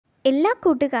എല്ലാ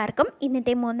കൂട്ടുകാർക്കും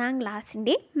ഇന്നത്തെ 3ാം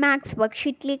ക്ലാസ്സിൻ്റെ മാത്സ്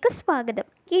വർക്ക്ഷീറ്റിലേക്ക് സ്വാഗതം.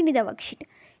 ഗണിത വർക്ക്ഷീറ്റ്.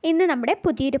 ഇന്ന് നമ്മുടെ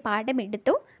പുതിയൊരു പാഠം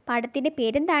എടുത്തു. പാഠത്തിൻ്റെ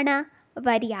പേരെന്താണ്?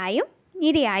 വരിയായും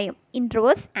നിരയായും, ഇൻ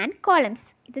റോസ് ആൻഡ് കോളംസ്.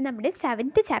 ഇത് നമ്മുടെ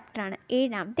 7th ചാപ്റ്ററാണ്,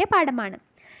 7ാമത്തെ പാഠമാണ്.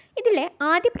 ഇതിലെ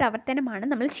ആദ്യ പ്രവർത്തനമാണ്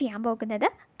നമ്മൾ ചെയ്യാൻ പോകുന്നത്.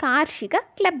 കാർഷിക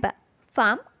ക്ലബ്ബ്,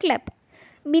 ഫാം ക്ലബ്.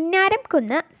 മിന്നാരം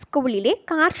കുന്ന് സ്കൂളിലെ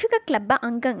കാർഷിക ക്ലബ്ബ്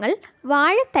അംഗങ്ങൾ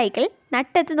വാഴത്തൈകൾ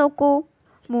നട്ടത് നോക്കൂ.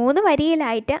 3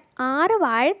 വരിയിലായിട്ട് 6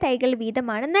 വാഴത്തൈകൾ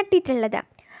വീതമാണ് നട്ടിട്ടുള്ളത്.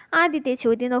 ആദ്യത്തെ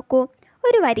ചോദ്യം നോക്കൂ.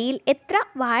 ഒരു വരിയിൽ എത്ര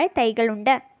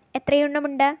വാഴത്തൈകളുണ്ട്?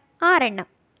 എത്രയെണ്ണമുണ്ട്? 6 എണ്ണം.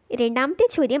 രണ്ടാമത്തെ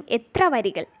ചോദ്യം എത്ര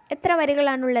വരികൾ? എത്ര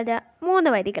വരികളാണുള്ളത്?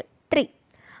 3 വരികൾ, 3.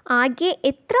 ആകെ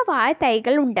എത്ര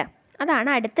വാഴത്തൈകൾ ഉണ്ട്? അതാണ്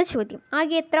അടുത്ത ചോദ്യം.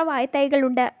 ആകെ എത്ര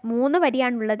വാഴത്തൈകളുണ്ട്? 3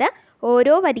 വരിയാണുള്ളത്.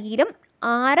 ഓരോ വരിയിലും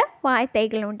 6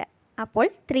 വാഴത്തൈകളുണ്ട്. അപ്പോൾ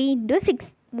 3 × 6,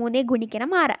 3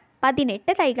 ഗുണിക്കണം 6,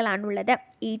 18 തൈകളാണുള്ളത്,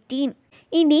 18.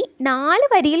 ഇനി 4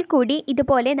 വരിയിൽ കൂടി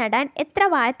ഇതുപോലെ നടാൻ എത്ര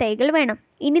വാഴത്തൈകൾ വേണം?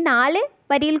 ഇനി 4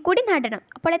 വരിയിൽ കൂടി നടണം.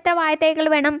 അപ്പോൾ എത്ര വാഴത്തൈകൾ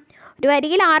വേണം? ഒരു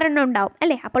വരിയിൽ 6 എണ്ണം ഉണ്ടാവും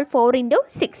അല്ലേ? അപ്പോൾ 4 ×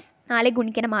 6, 4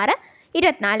 ഗുണിക്കണം 6,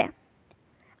 24.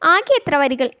 ആകെ എത്ര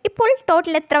വരികൾ? ഇപ്പോൾ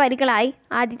ടോട്ടൽ എത്ര വരികളായി?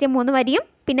 ആദ്യത്തെ 3 വരിയും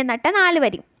പിന്നെ നട്ട 4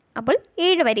 വരിയും, അപ്പോൾ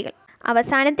 7 വരികൾ.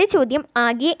 അവസാനത്തെ ചോദ്യം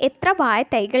ആകെ എത്ര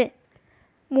വാഴത്തൈകൾ?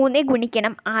 3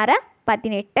 ഗുണിക്കണം 6,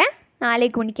 18,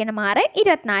 4 ഗുണിക്കണം 6,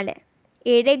 24,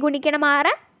 7 ഗുണിക്കണം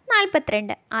 6,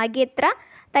 42. ആകെ എത്ര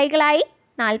തൈകളായി?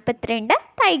 42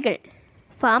 തൈകൾ.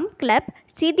 Farm club.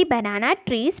 See the banana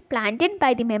trees planted by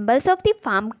the members of the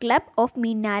farm club of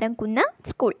മിന്നാരംകുന്ന്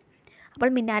school. അപ്പോൾ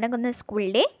മിന്നാരംകുന്ന്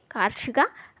സ്കൂളിലെ കാർഷിക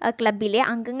ക്ലബിലെ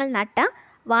അംഗങ്ങൾ നട്ട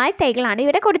വാഴത്തൈകളാണ്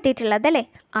ഇവിടെ കൊടുത്തിട്ടുള്ളത് അല്ലേ?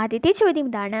 ആദ്യത്തെ ചോദ്യം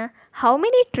ഇതാണ്. How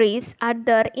many trees are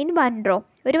there in one raw?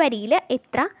 ഒരു വരിയിൽ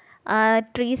എത്ര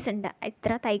ട്രീസ് ഉണ്ട്?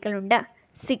 എത്ര തൈകളുണ്ട്?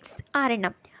 6, 6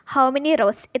 എണ്ണം. How many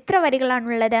rose? എത്ര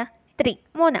വരികളാണുള്ളത്? 3,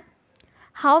 3.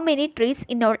 How many trees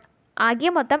in all? ആകെ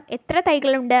മൊത്തം എത്ര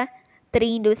തൈകളുണ്ട്? 3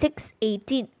 × 6,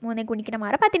 18, 3 ഗുണിക്കണം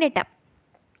 6, 18.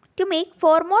 To make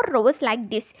 4 more rows like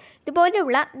this.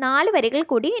 ഇതുപോലെയുള്ള 4 വരികൾ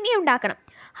കൂടി ഇനി ഉണ്ടാക്കണം.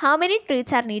 How many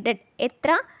trees are needed?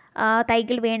 എത്ര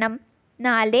തൈകൾ വേണം?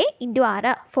 4 ×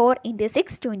 6, 4 ×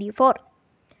 6, 24.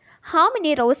 How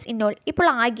many rose in all? ഇപ്പോൾ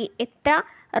ആകെ എത്ര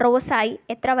റോസായി?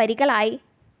 എത്ര വരികളായി?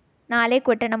 4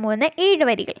 കൂട്ടണം 3, 7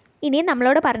 വരികൾ. ഇനി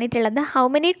നമ്മളോട് പറഞ്ഞിട്ടുള്ളത് how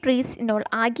many trees in all?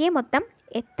 ആകെ മൊത്തം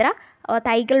എത്ര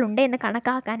തൈകളുണ്ട് എന്ന്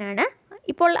കണക്കാക്കാനാണ്.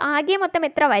 ഇപ്പോൾ ആകെ മൊത്തം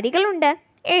എത്ര വരികളുണ്ട്?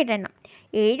 7 എണ്ണം.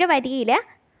 7 വരിയിൽ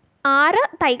 6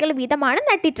 തൈകൾ വീതമാണ്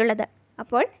നട്ടിട്ടുള്ളത്.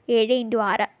 അപ്പോൾ 7 ×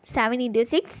 6, 7 ×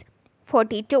 6,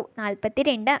 42,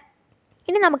 42.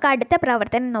 ഇനി നമുക്ക് അടുത്ത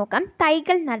പ്രവർത്തനം നോക്കാം.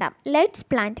 തൈകൾ നടാം. Let's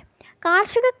plant.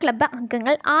 കാർഷിക ക്ലബ്ബ്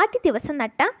അംഗങ്ങൾ ആദ്യ ദിവസം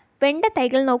നട്ട വെണ്ട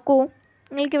തൈകൾ നോക്കൂ.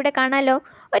 നിങ്ങൾക്കിവിടെ കാണാമല്ലോ.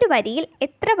 ഒരു വരിയിൽ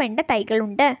എത്ര വെണ്ട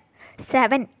തൈകളുണ്ട്?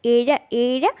 7,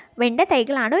 7 വെണ്ട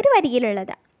തൈകളാണ് ഒരു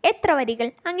വരിയിലുള്ളത്. എത്ര വരികൾ?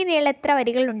 അങ്ങനെയുള്ള എത്ര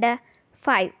വരികളുണ്ട്?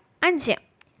 5, 5.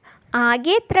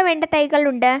 ആകെ എത്ര വെണ്ട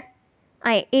തൈകളുണ്ട്?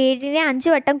 7നെ 5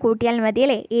 വട്ടം കൂട്ടിയാൽ മതി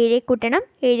അല്ലേ? 7 കൂട്ടണം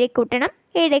 7 കൂട്ടണം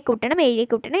 7 കൂട്ടണം 7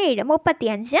 കൂട്ടണം 7,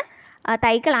 35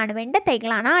 തൈകളാണ്, വെണ്ട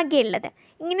തൈകളാണ് ആകെയുള്ളത്.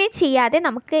 ഇങ്ങനെ ചെയ്യാതെ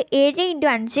നമുക്ക് 7 ×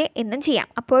 5 എന്നും ചെയ്യാം.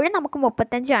 അപ്പോഴും നമുക്ക്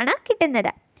 35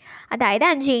 കിട്ടുന്നത്. അതായത്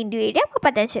 5 × 7,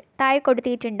 35. താഴെ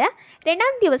കൊടുത്തിട്ടുണ്ട്.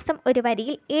 രണ്ടാം ദിവസം ഒരു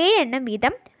വരിയിൽ 7 എണ്ണം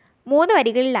വീതം 3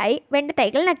 വരികളിലായി വെണ്ട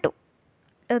തൈകൾ നട്ടു.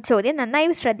 ചോദ്യം നന്നായി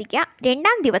ശ്രദ്ധിക്കുക.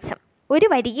 രണ്ടാം ദിവസം ഒരു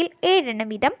വരിയിൽ 7 എണ്ണം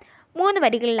വീതം 3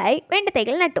 വരികളിലായി വെണ്ട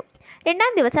തൈകൾ നട്ടു.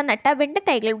 രണ്ടാം ദിവസം നട്ട വെണ്ട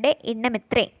തൈകളുടെ എണ്ണം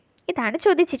എത്രേ? ഇതാണ്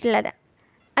ചോദിച്ചിട്ടുള്ളത്.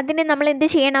 അതിന് നമ്മൾ എന്ത്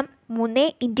ചെയ്യണം? 3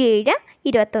 × 7,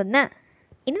 21.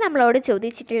 ഇനി നമ്മളോട്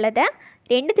ചോദിച്ചിട്ടുള്ളത്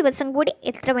 2 ദിവസം കൂടി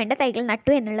എത്ര വെണ്ട തൈകൾ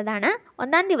നട്ടു എന്നുള്ളതാണ്.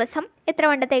 ഒന്നാം ദിവസം എത്ര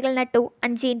വെണ്ട തൈകൾ നട്ടു?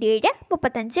 5 × 7,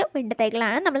 35 വെണ്ട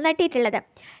തൈകളാണ് നമ്മൾ നട്ടിട്ടുള്ളത്.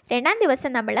 രണ്ടാം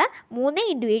ദിവസം നമ്മൾ 3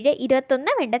 × 7,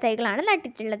 21 വെണ്ട തൈകളാണ്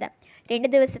നട്ടിട്ടുള്ളത്.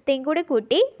 2 ദിവസത്തെയും കൂടി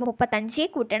കൂട്ടി 35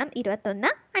 കൂട്ടണം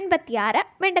 21, 56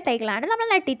 വെണ്ട തൈകളാണ് നമ്മൾ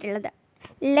നട്ടിട്ടുള്ളത്.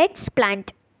 Let's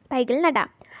plant. തൈകൾ നടാം.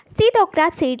 See the okra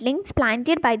seedlings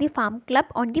planted by the farm club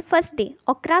on the first day.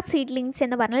 okra seedlings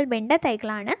എന്ന് പറഞ്ഞാൽ വെണ്ട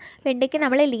തൈകളാണ്. വെണ്ടയ്ക്ക്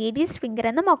നമ്മൾ ലേഡീസ് ഫിംഗർ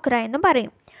എന്നും okra എന്നും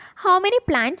പറയും. How many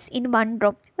plants in one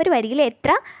row? ഒരു വരിയിൽ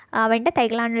എത്ര വെണ്ട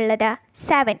തൈകളാണുള്ളത്?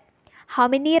 7. How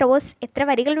many rows? എത്ര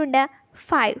വരികളുണ്ട്?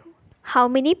 5. How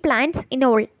many plants in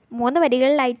all? 3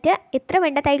 വരികളിലായിട്ട് എത്ര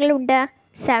വെണ്ട തൈകളുണ്ട്?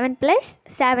 7 +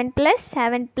 7 +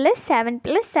 7 + 7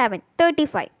 + 7,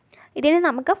 35. ഇതിന്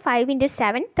നമുക്ക് 5 ×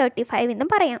 7, 35 എന്നും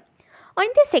പറയാം. On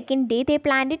the second day, they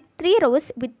planted 3 rows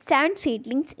with 7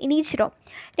 seedlings in each row.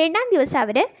 രണ്ടാം ദിവസം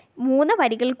അവർ 3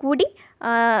 വരികൾ കൂടി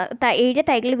 7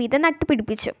 തൈകൾ വീതം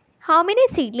നട്ടുപിടിപ്പിച്ചു. How many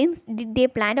seedlings did they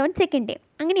plant on second day?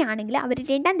 അങ്ങനെയാണെങ്കിൽ അവർ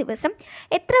രണ്ടാം ദിവസം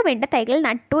എത്ര വെണ്ട തൈകൾ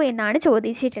നട്ടു എന്നാണ്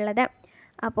ചോദിച്ചിട്ടുള്ളത്.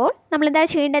 അപ്പോൾ നമ്മളെന്താ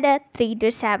ചെയ്യേണ്ടത്? 3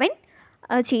 × 7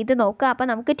 ചെയ്ത് നോക്കുക. അപ്പോൾ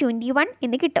നമുക്ക് 21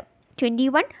 എന്ന് കിട്ടും.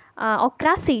 21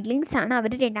 okra seedlings ആണ്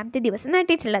അവർ രണ്ടാമത്തെ ദിവസം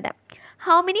നട്ടിട്ടുള്ളത്.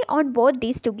 How many on both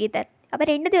days together? അപ്പോൾ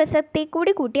 2 ദിവസത്തെ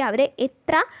കൂട്ടി അവർ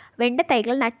എത്ര വെണ്ട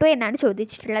തൈകൾ നട്ടു എന്നാണ്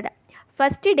ചോദിച്ചിട്ടുള്ളത്.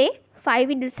 First day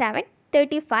 5 × 7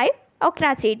 35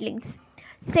 okra seedlings.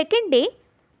 Second day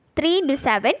 3 ×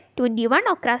 7 21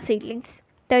 okra seedlings.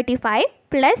 35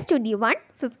 + 21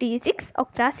 56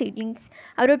 okra seedlings.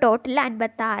 ഒരു ടോട്ടൽ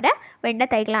 56 വെണ്ട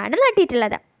തൈകളാണ്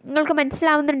നട്ടിട്ടുള്ളത്. നിങ്ങൾക്ക്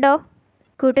മനസ്സിലാവുന്നുണ്ടോ?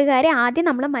 കൂട്ടുകാരെ, ആദ്യം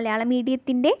നമ്മൾ മലയാളം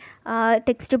മീഡിയത്തിൻ്റെ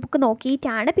ടെക്സ്റ്റ് ബുക്ക്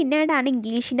നോക്കിയിട്ടാണ് പിന്നീടാണ്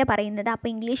ഇംഗ്ലീഷിൻ്റെ പറയുന്നത്. അപ്പോൾ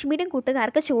ഇംഗ്ലീഷ് മീഡിയം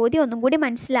കൂട്ടുകാർക്ക് ചോദ്യം ഒന്നും കൂടി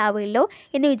മനസ്സിലാവുമല്ലോ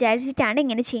എന്ന് വിചാരിച്ചിട്ടാണ്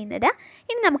ഇങ്ങനെ ചെയ്യുന്നത്.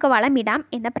 ഇനി നമുക്ക് വളമിടാം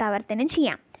എന്ന പ്രവർത്തനം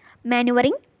ചെയ്യാം.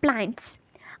 Manoeuvring plants.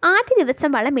 ആദ്യ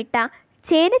ദിവസം വളമിട്ട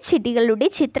ചേനച്ചെടികളുടെ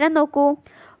ചിത്രം നോക്കൂ.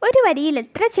 ഒരു വരിയിൽ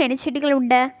എത്ര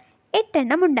ചേനച്ചെടികളുണ്ട്? 8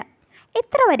 എണ്ണമുണ്ട്.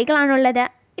 എത്ര വരികളാണുള്ളത്?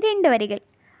 2 വരികൾ.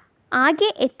 ആകെ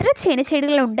എത്ര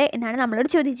ചേനച്ചെടികളുണ്ട് എന്നാണ് നമ്മളോട്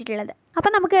ചോദിച്ചിട്ടുള്ളത്.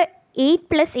 അപ്പോൾ നമുക്ക്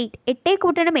 8 + 8 8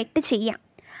 കൂട്ടണം 8 ചെയ്യാം.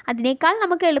 അതിനേക്കാൾ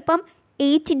നമുക്ക് എളുപ്പം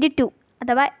 8 × 2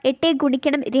 അഥവാ 8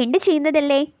 ഗുണിക്കണം 2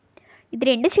 ചെയ്യുന്നതല്ലേ. ഇത്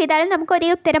 2 ചെയ്താലും നമുക്ക് ഒരേ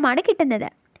ഉത്തരമാണ് കിട്ടുന്നത്.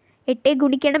 8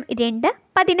 ഗുണിക്കണം 2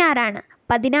 16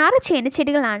 16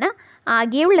 ചേനച്ചെടികളാണ്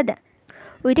ആകെയുള്ളത്.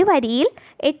 ഒരു വരിയിൽ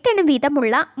 8 എണ്ണം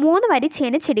വീതമുള്ള 3 വരി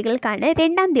ചേനച്ചെടികൾക്കാണ്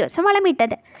രണ്ടാം ദിവസം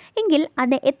വളമിട്ടത് എങ്കിൽ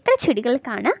അന്ന് എത്ര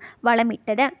ചെടികൾക്കാണ്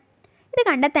വളമിട്ടത്? ഇത്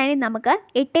കണ്ടെത്താൻ നമുക്ക്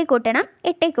 8 കൂട്ടണം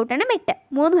 8 കൂട്ടണം 8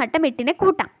 3 വട്ടം 8നെ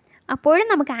കൂട്ടാം. അപ്പോഴും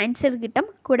നമുക്ക് ആൻസർ കിട്ടും.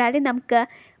 കൂടാതെ നമുക്ക്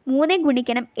 3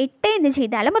 ഗുണിക്കണം 8 എന്ന്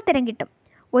ചെയ്താലും ഉത്തരം കിട്ടും.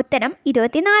 ഉത്തരം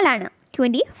 24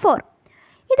 24.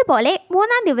 ഇതുപോലെ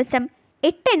മൂന്നാം ദിവസം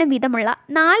 8 എണ്ണം വീതമുള്ള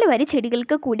 4 വരി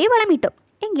ചെടികൾക്ക് കൂടി വളമിട്ടു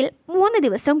എങ്കിൽ 3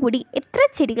 ദിവസം കൂടി എത്ര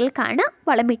ചെടികൾക്കാണ്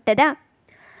വളമിട്ടത്?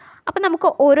 അപ്പോൾ നമുക്ക്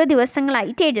ഓരോ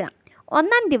ദിവസങ്ങളായിട്ട് എഴുതാം.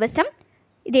 ഒന്നാം ദിവസം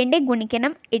 2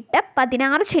 ഗുണിക്കണം 8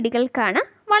 16 ചെടികൾക്കാണ്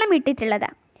വളമിട്ടിട്ടുള്ളത്.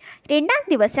 രണ്ടാം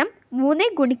ദിവസം 3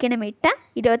 ഗുണിക്കണം 8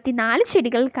 24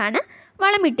 ചെടികൾക്കാണ്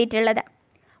വളമിട്ടിട്ടുള്ളത്.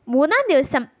 മൂന്നാം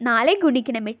ദിവസം 4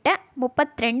 ഗുണിക്കണം 8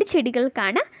 32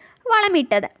 ചെടികൾക്കാണ്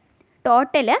വളമിട്ടത്.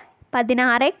 ടോട്ടൽ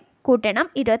 16 കൂട്ടണം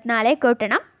 24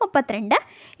 കൂട്ടണം 32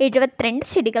 72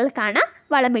 ചെടികൾക്കാണ്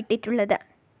വളമിട്ടിട്ടുള്ളത്.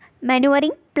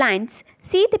 Manoeuvring plants.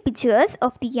 See the pictures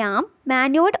of the yam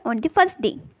manured on the first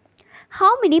day.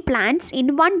 How many plants in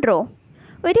one row?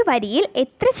 ഒരു വരിയിൽ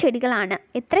എത്ര ചെടികളാണ്,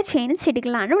 എത്ര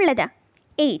ചേനച്ചെടികളാണ് ഉള്ളത്?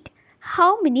 8. How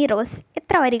many rows?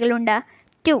 എത്ര വരികളുണ്ട്?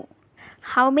 2.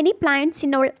 How many plants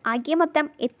in all? ആകെ മൊത്തം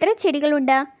എത്ര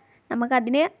ചെടികളുണ്ട്?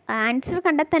 നമുക്കതിന് ആൻസർ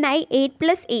കണ്ടെത്താനായി 8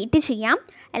 + 8 ചെയ്യാം.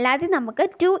 അല്ലാതെ നമുക്ക്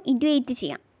 2 × 8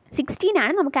 ചെയ്യാം. 16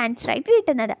 ആണ് നമുക്ക് ആൻസർ ആയിട്ട്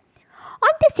കിട്ടുന്നത്.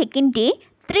 On the second day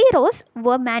 3 rows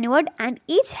were manured and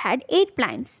each had 8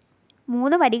 plants.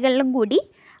 3 വരികളിലും കൂടി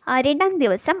രണ്ടാം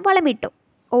ദിവസം വളമിട്ടു.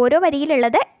 ഓരോ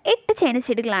വരിയിലുള്ളത് 8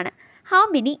 ചേനച്ചെടികളാണ്. How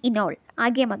many in all?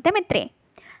 ആകെ മൊത്തം എത്രേ?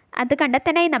 അത്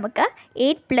കണ്ടെത്താനായി നമുക്ക്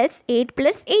 8 + 8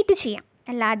 + 8 ചെയ്യാം.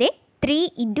 അല്ലാതെ 3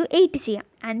 × 8 ചെയ്യാം.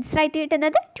 ആൻസർ ആയിട്ട്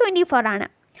കിട്ടുന്നത് 24 ആണ്.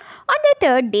 On the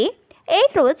third day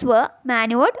 8 rows were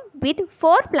manured with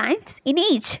 4 plants in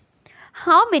each.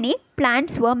 How many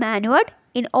plants were manured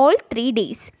in all 3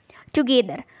 days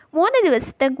together? 3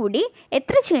 ദിവസത്തെ കൂടി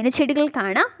എത്ര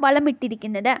ചേനച്ചെടികൾക്കാണ്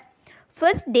വളമിട്ടിരിക്കുന്നത്?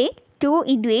 First day 2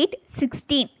 × 8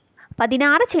 16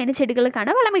 16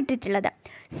 ചേനച്ചെടികൾക്കാണ് വളമിട്ടിട്ടുള്ളത്.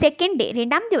 സെക്കൻഡ് ഡേ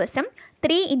രണ്ടാം ദിവസം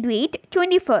 3 × 8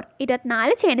 24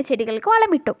 24 ചേനച്ചെടികൾക്ക്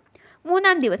വളമിട്ടു.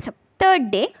 മൂന്നാം ദിവസം തേർഡ്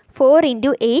ഡേ 4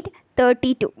 × 8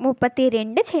 32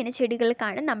 32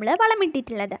 ചേനച്ചെടികൾക്കാണ് നമ്മൾ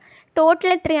വളമിട്ടിട്ടുള്ളത്. ടോട്ടൽ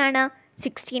എത്രയാണ്?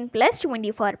 16 +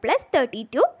 24 +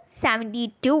 32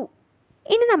 72.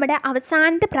 ഇനി നമ്മുടെ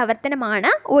അവസാനത്തെ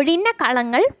പ്രവർത്തനമാണ് ഒഴിഞ്ഞ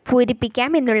കളങ്ങൾ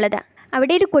പൂരിപ്പിക്കാം എന്നുള്ളത്.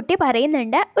 അവിടെ ഒരു കുട്ടി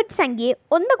പറയുന്നുണ്ട്, ഒരു സംഖ്യയെ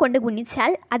 1 കൊണ്ട്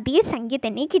ഗുണിച്ചാൽ അതേ സംഖ്യ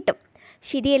തന്നെ കിട്ടും.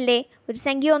 ശരിയല്ലേ? ഒരു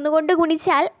സംഖ്യ 1 കൊണ്ട്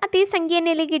ഗുണിച്ചാൽ അതേ സംഖ്യ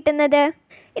തന്നെയല്ലേ കിട്ടുന്നത്?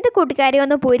 ഇത് കൂട്ടുകാരെ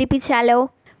ഒന്ന് പൂരിപ്പിച്ചാലോ?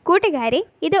 കൂട്ടുകാരെ,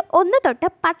 ഇത് 1 തൊട്ട്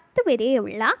 10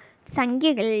 വരെയുള്ള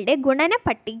സംഖ്യകളുടെ ഗുണന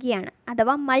പട്ടികയാണ്,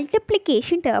 അഥവാ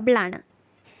മൾട്ടിപ്ലിക്കേഷൻ ടേബിളാണ്.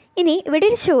 ഇനി ഇവിടെ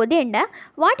ഒരു ചോദ്യമുണ്ട്.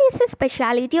 What is the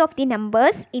speciality of the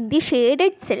numbers in the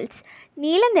shaded cells?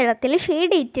 നീല നിറത്തിൽ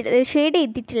ഷെയ്ഡ്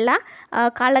ചെയ്തിട്ടുള്ള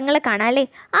കളങ്ങൾ കാണാം അല്ലേ?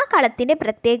 ആ കളത്തിൻ്റെ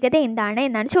പ്രത്യേകത എന്താണ്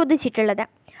എന്നാണ് ചോദിച്ചിട്ടുള്ളത്.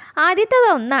 ആദ്യത്തേത്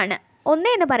 1 ആണ്. 1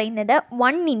 എന്ന് പറയുന്നത്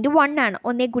 1 × 1 ആണ്.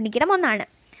 1 ഗുണിക്കണം 1 ആണ്.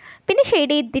 പിന്നെ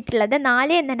ഷെയ്ഡ് ചെയ്തിട്ടുള്ളത്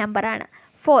 4 എന്ന നമ്പറാണ്.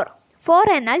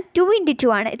 4 എന്നാൽ 2 ×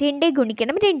 2 ആണ്. 2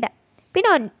 ഗുണിക്കണം 2.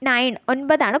 പിന്നെ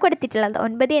 9 ആണ് കൊടുത്തിട്ടുള്ളത്.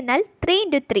 9 എന്നാൽ 3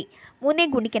 × 3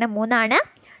 3 ഗുണിക്കണം 3 ആണ്.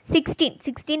 16 =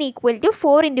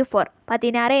 4 × 4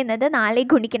 16 എന്നത് 4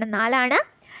 ഗുണിക്കണം 4 ആണ്.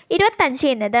 25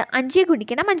 എന്നത് 5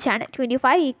 ഗുണിക്കണം 5 ആണ്.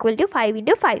 25 = 5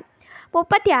 × 5.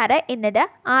 36 എന്നത്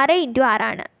 6 × 6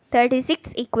 ആണ്.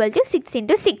 36 = 6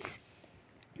 × 6.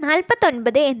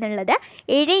 49 എന്നുള്ളത്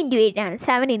 7 × 7 ആണ്.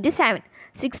 7 × 7.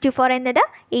 64 എന്നത്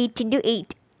 8 ×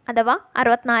 8. അഥവാ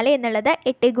 64 എന്നുള്ളത്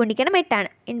 8 ഗുണിക്കണം 8 ആണ്.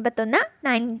 81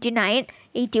 9 into 9.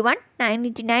 81 9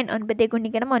 into 9 9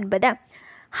 ഗുണിക്കണം 9.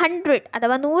 100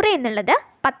 അഥവാ 100 എന്നുള്ളത്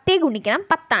 10 ഗുണിക്കണം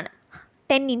 10 ആണ്.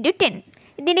 10 into 10.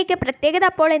 ഇതിൻ്റെയൊക്കെ പ്രത്യേകത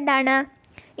അപ്പോൾ എന്താണ്?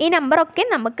 ഈ നമ്പറൊക്കെ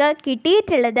നമുക്ക്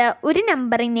കിട്ടിയിട്ടുള്ളത് ഒരു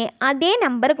നമ്പറിനെ അതേ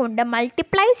നമ്പർ കൊണ്ട്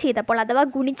മൾട്ടിപ്ലൈ ചെയ്തപ്പോൾ അഥവാ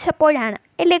ഗുണിച്ചപ്പോഴാണ്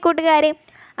അല്ലേ കൂട്ടുകാരെ?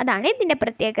 അതാണ് ഇതിൻ്റെ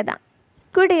പ്രത്യേകത.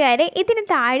 കൂട്ടുകാരെ, ഇതിന്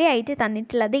താഴെയായിട്ട്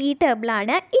തന്നിട്ടുള്ളത് ഈ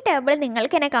ടേബിളാണ്. ഈ ടേബിൾ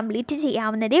നിങ്ങൾക്ക് എന്നെ കംപ്ലീറ്റ്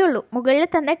ചെയ്യാവുന്നതേ ഉള്ളൂ. മുകളിൽ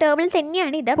തന്ന ടേബിൾ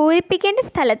തന്നെയാണ് ഇത്. പൂരിപ്പിക്കേണ്ട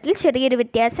സ്ഥലത്തിൽ ചെറിയൊരു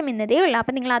വ്യത്യാസം എന്നതേ ഉള്ളൂ.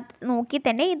 അപ്പോൾ നിങ്ങൾ അത് നോക്കി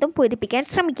തന്നെ ഇതും പൂരിപ്പിക്കാൻ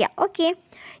ശ്രമിക്കുക. ഓക്കെ,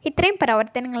 ഇത്രയും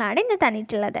പ്രവർത്തനങ്ങളാണ് ഇന്ന്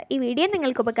തന്നിട്ടുള്ളത്. ഈ വീഡിയോ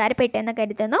നിങ്ങൾക്ക് ഉപകാരപ്പെട്ടെന്ന്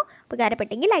കരുതുന്നു.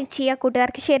 ഉപകാരപ്പെട്ടെങ്കിൽ ലൈക്ക് ചെയ്യുക,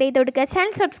 കൂട്ടുകാർക്ക് ഷെയർ ചെയ്ത് കൊടുക്കുക.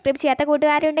 ചാനൽ സബ്സ്ക്രൈബ് ചെയ്യാത്ത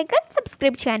കൂട്ടുകാരുണ്ടെങ്കിൽ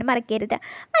സബ്സ്ക്രൈബ് ചെയ്യാനും മറക്കരുത്.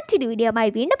 മറ്റൊരു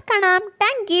വീഡിയോയുമായി വീണ്ടും കാണാം.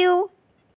 താങ്ക്